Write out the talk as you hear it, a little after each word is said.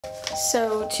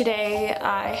So today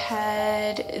I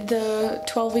had the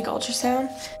 12-week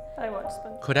ultrasound. I watched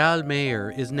them. Coral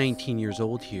Mayer is 19 years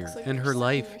old here, and her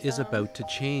life is about to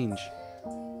change.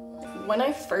 When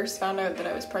I first found out that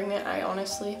I was pregnant, I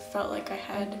honestly felt like I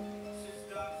had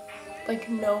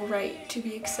no right to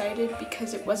be excited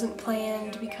because it wasn't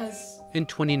planned, because... In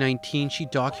 2019, she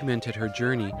documented her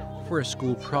journey for a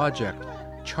school project,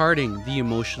 charting the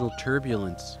emotional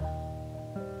turbulence.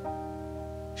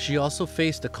 She also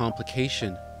faced a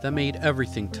complication that made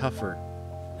everything tougher.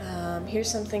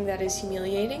 Here's something that is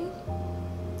humiliating,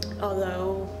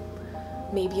 although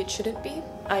maybe it shouldn't be.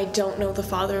 I don't know the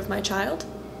father of my child.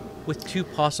 With 2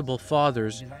 possible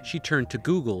fathers, she turned to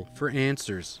Google for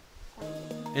answers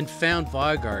and found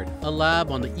Viaguard, a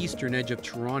lab on the eastern edge of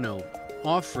Toronto,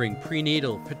 offering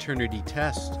prenatal paternity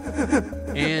tests.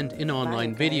 And in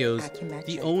online videos,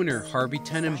 the owner, Harvey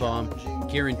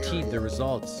Tenenbaum, guaranteed the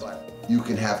results. You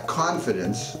can have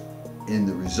confidence in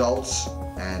the results,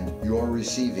 and you're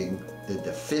receiving the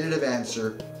definitive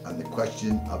answer on the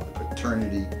question of the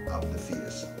paternity of the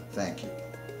fetus. Thank you.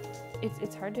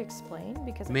 It's hard to explain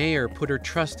because... Mayer put her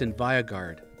trust in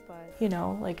Viaguard. You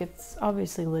know, it's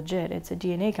obviously legit. It's a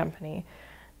DNA company.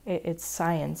 It's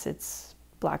science. It's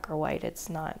black or white. It's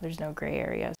not, there's no gray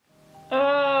areas.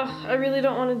 I really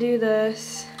don't want to do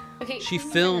this. Okay. She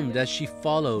filmed as she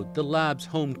followed the lab's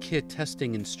home kit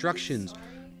testing instructions,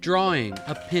 drawing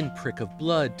a pinprick of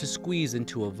blood to squeeze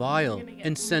into a vial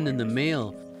and send in the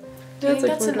mail. Do you think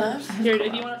that's enough?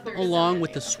 Along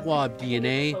with the swab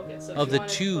DNA of the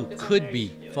 2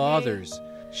 could-be fathers.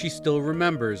 She still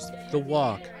remembers the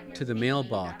walk to the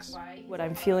mailbox. What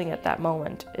I'm feeling at that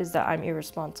moment is that I'm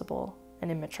irresponsible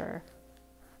and immature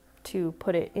to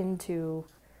put it into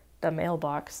the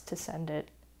mailbox to send it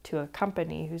to a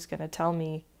company who's going to tell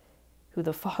me who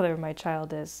the father of my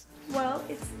child is. Well,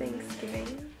 it's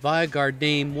Thanksgiving. Viaguard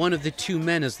named one of the 2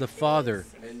 men as the father.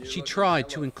 She tried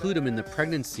to include him in the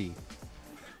pregnancy.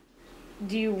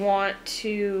 Do you want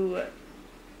to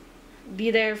be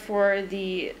there for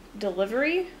the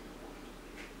delivery?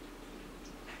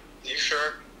 You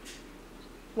sure?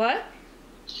 What?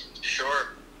 Sure.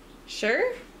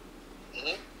 Sure?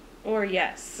 Mm-hmm. Or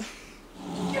yes?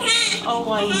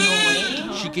 Oh, I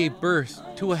know. She gave birth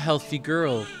to a healthy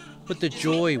girl, but the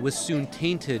joy was soon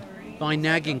tainted by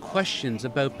nagging questions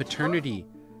about paternity.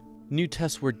 New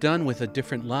tests were done with a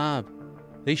different lab.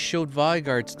 They showed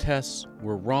Viaguard's tests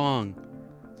were wrong.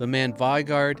 The man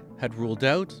Viaguard had ruled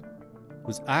out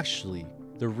was actually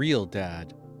the real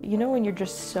dad. You know when you're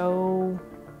just so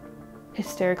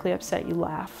hysterically upset you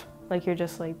laugh? You're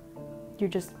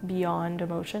just beyond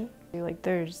emotion. You're like,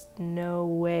 there's no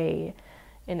way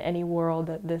in any world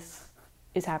that this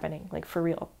is happening, for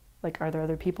real. Are there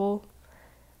other people?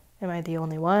 Am I the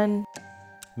only one?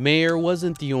 Mayer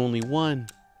wasn't the only one.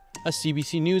 A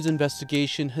CBC News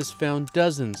investigation has found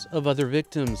dozens of other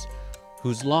victims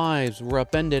whose lives were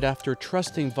upended after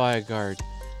trusting Viaguard.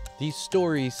 These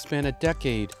stories span a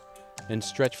decade and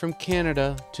stretch from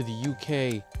Canada to the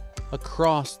UK,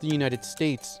 across the United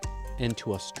States, and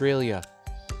to Australia.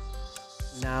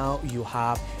 Now you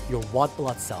have your white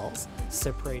blood cells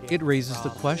separated. It raises the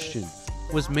question,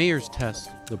 was Mayer's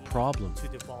test the problem?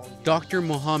 Dr.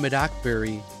 Mohammed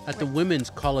Akbari at the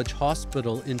Women's College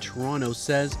Hospital in Toronto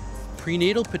says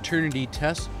prenatal paternity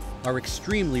tests are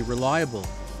extremely reliable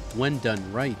when done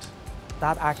right.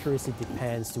 That accuracy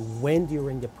depends to when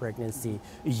during the pregnancy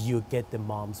you get the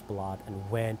mom's blood and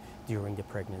when during the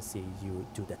pregnancy you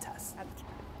do the test. At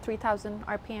 3,000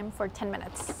 RPM for 10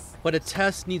 minutes. But a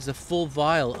test needs a full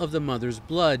vial of the mother's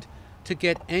blood to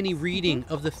get any reading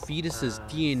of the fetus's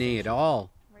DNA at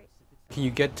all. Can you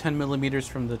get 10 millimeters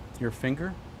from your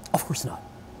finger? Of course not.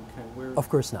 Okay, of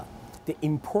course not. The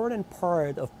important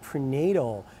part of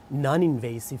prenatal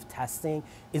non-invasive testing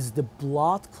is the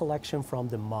blood collection from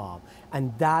the mom.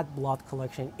 And that blood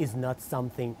collection is not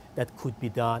something that could be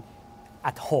done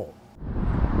at home.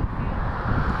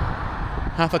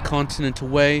 Half a continent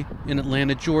away in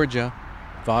Atlanta, Georgia,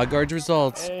 Viaguard's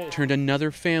results turned another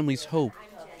family's hope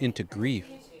into grief.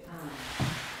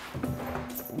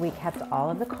 We kept all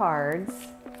of the cards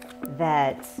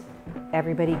that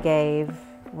everybody gave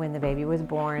when the baby was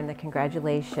born, the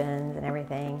congratulations and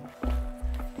everything.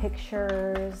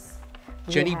 Pictures.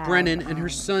 Jenny Brennan and her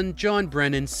son John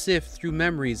Brennan sift through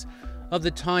memories of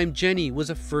the time Jenny was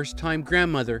a first-time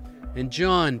grandmother and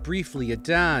John briefly a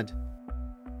dad.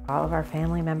 All of our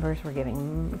family members were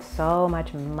giving so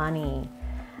much money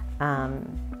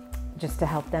just to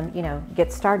help them,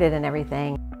 get started and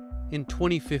everything. In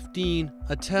 2015,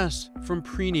 a test from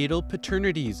Prenatal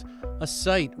Paternities, a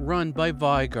site run by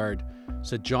Viaguard,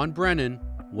 said John Brennan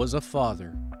was a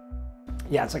father.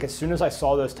 Yeah, it's like as soon as I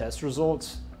saw those test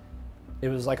results, it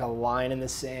was like a line in the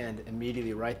sand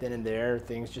immediately, right then and there,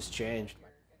 things just changed.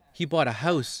 He bought a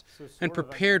house and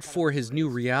prepared for his new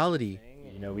reality.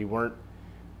 You know, we weren't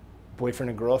boyfriend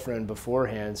and girlfriend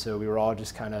beforehand, so we were all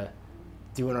just kind of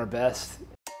doing our best.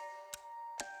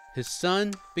 His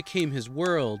son became his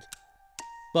world,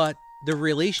 but the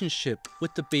relationship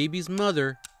with the baby's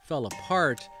mother fell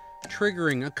apart,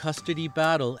 triggering a custody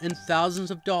battle and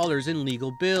thousands of dollars in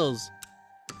legal bills.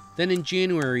 Then in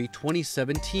January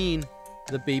 2017,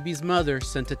 the baby's mother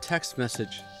sent a text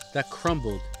message that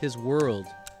crumbled his world.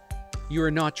 "You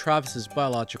are not Travis's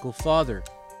biological father."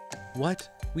 "What?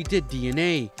 We did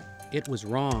DNA. It was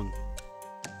wrong."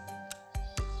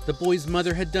 The boy's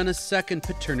mother had done a second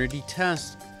paternity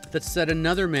test that said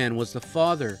another man was the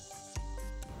father.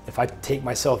 If I take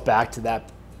myself back to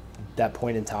that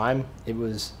point in time, it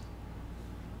was,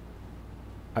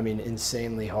 I mean,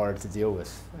 insanely hard to deal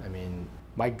with. I mean,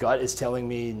 my gut is telling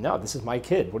me, no, this is my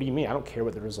kid. What do you mean? I don't care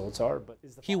what the results are. But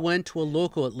he went to a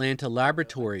local Atlanta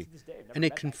laboratory, and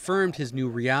it confirmed his new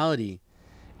reality.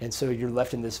 And so you're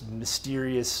left in this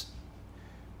mysterious,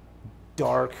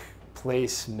 dark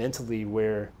place mentally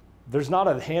where there's not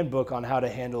a handbook on how to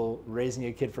handle raising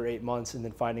a kid for 8 months and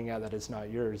then finding out that it's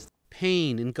not yours.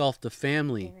 Pain engulfed the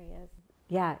family.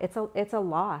 Yeah, it's a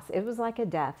loss. It was like a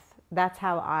death. That's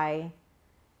how I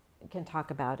can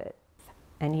talk about it.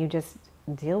 And you just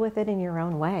deal with it in your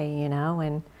own way, you know,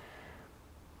 and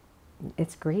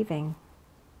it's grieving.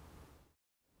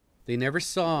 They never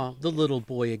saw the little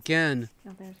boy again.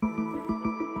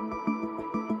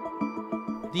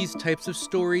 These types of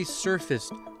stories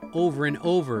surfaced over and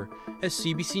over as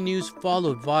CBC News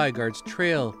followed Viaguard's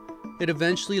trail. It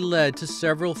eventually led to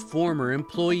several former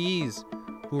employees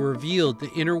who revealed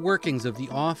the inner workings of the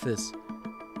office.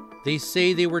 They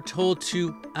say they were told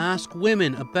to ask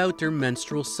women about their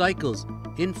menstrual cycles.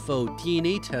 Info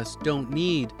DNA tests don't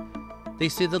need. They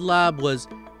say the lab was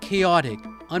chaotic,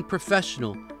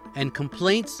 unprofessional, and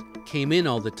complaints came in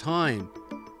all the time.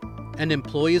 And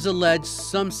employees alleged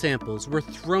some samples were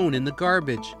thrown in the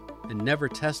garbage and never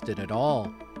tested at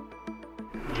all.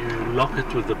 You lock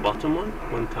it with the bottom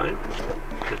one time.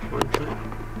 Just one time.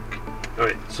 All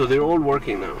right, so they're all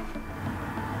working now.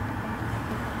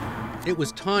 It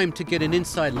was time to get an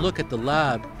inside look at the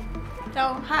lab.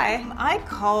 Oh, hi. I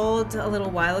called a little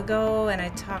while ago and I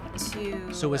talked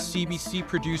to... So a CBC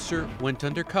producer went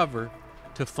undercover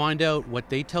to find out what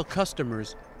they tell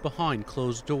customers behind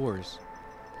closed doors.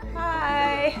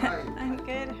 Hi. I'm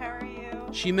good. How are you?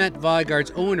 She met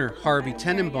Viaguard's owner, Harvey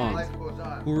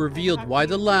Tenenbaum, who revealed why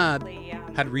the lab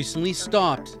had recently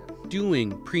stopped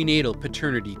doing prenatal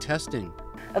paternity testing.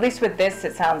 At least with this,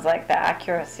 it sounds like the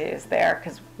accuracy is there,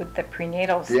 because with the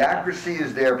prenatal stuff... The accuracy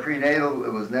is there. Prenatal,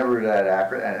 it was never that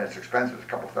accurate, and it's expensive. It's a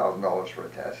couple $1,000s for a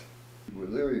test. We're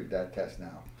literally at that test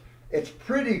now. It's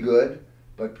pretty good,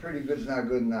 but pretty good is not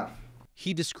good enough.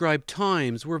 He described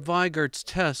times where Viaguard's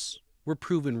tests were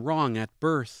proven wrong at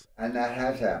birth. And that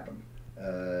has happened.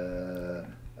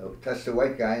 Test a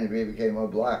white guy and the baby came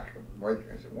out black. White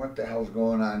guy said, what the hell's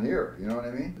going on here? You know what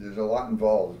I mean? There's a lot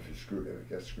involved if it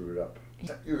gets screwed up.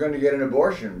 You're going to get an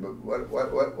abortion, but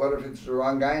what if it's the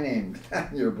wrong guy named?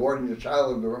 You're aborting the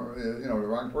child of the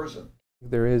wrong person.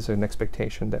 There is an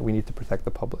expectation that we need to protect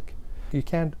the public. You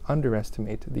can't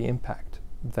underestimate the impact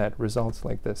that results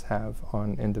like this have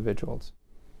on individuals.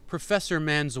 Professor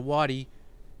Manzawadi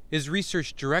is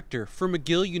research director for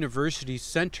McGill University's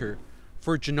Center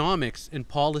for Genomics and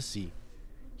Policy.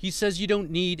 He says you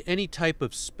don't need any type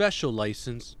of special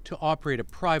license to operate a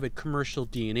private commercial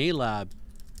DNA lab,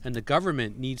 and the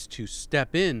government needs to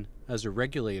step in as a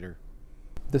regulator.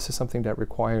 This is something that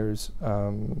requires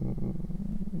a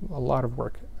lot of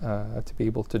work to be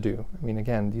able to do. I mean,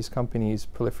 again, these companies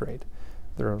proliferate.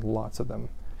 There are lots of them.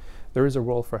 There is a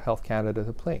role for Health Canada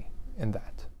to play in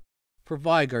that. For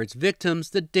Viaguard's victims,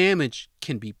 the damage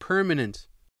can be permanent.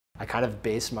 I kind of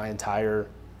based my entire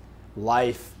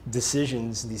life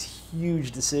decisions, these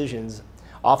huge decisions,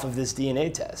 off of this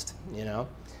DNA test, you know?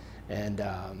 And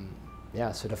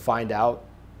yeah, so to find out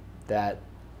that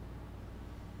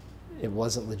it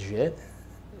wasn't legit,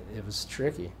 it was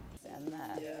tricky.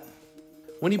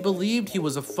 When he believed he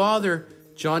was a father,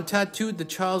 John tattooed the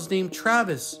child's name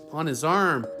Travis on his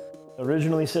arm.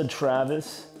 Originally said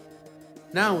Travis.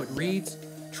 Now it reads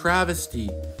Travesty.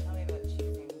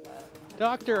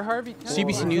 Dr. Harvey.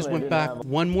 CBC News went back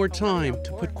one more time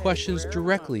to put questions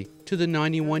directly to the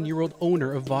 91-year-old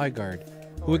owner of Viaguard,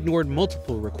 who ignored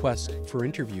multiple requests for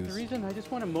interviews. The reason I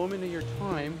just want a moment of your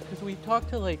time, because we talked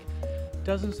to like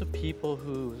dozens of people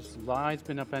whose lives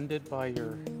been upended by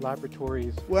your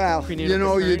laboratory's well, you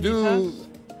know, you do tests.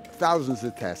 thousands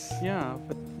of tests. Yeah,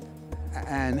 but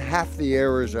and half the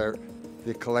errors are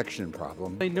the collection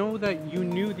problem. I know that you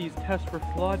knew these tests were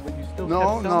flawed, but you still No, kept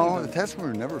selling no, them. the tests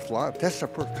were never flawed.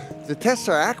 The tests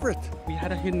are accurate. We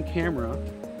had a hidden camera,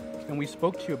 and we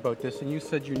spoke to you about this, and you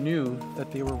said you knew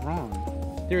that they were wrong.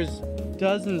 There's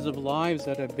dozens of lives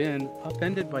that have been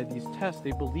upended by these tests.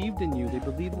 They believed in you. They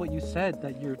believed what you said,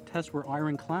 that your tests were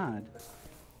ironclad.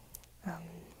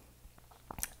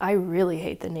 I really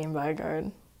hate the name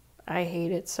Viaguard. I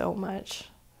hate it so much.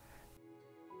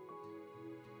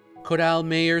 Coral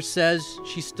Mayer says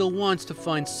she still wants to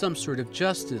find some sort of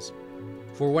justice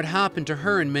for what happened to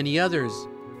her and many others.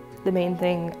 The main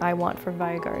thing I want for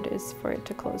Viaguard is for it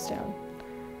to close down.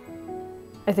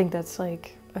 I think that's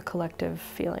like a collective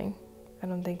feeling. I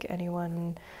don't think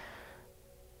anyone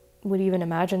would even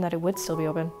imagine that it would still be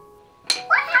open.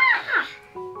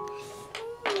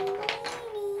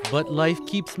 But life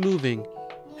keeps moving,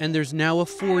 and there's now a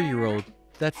 4-year-old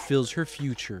that fills her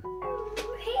future.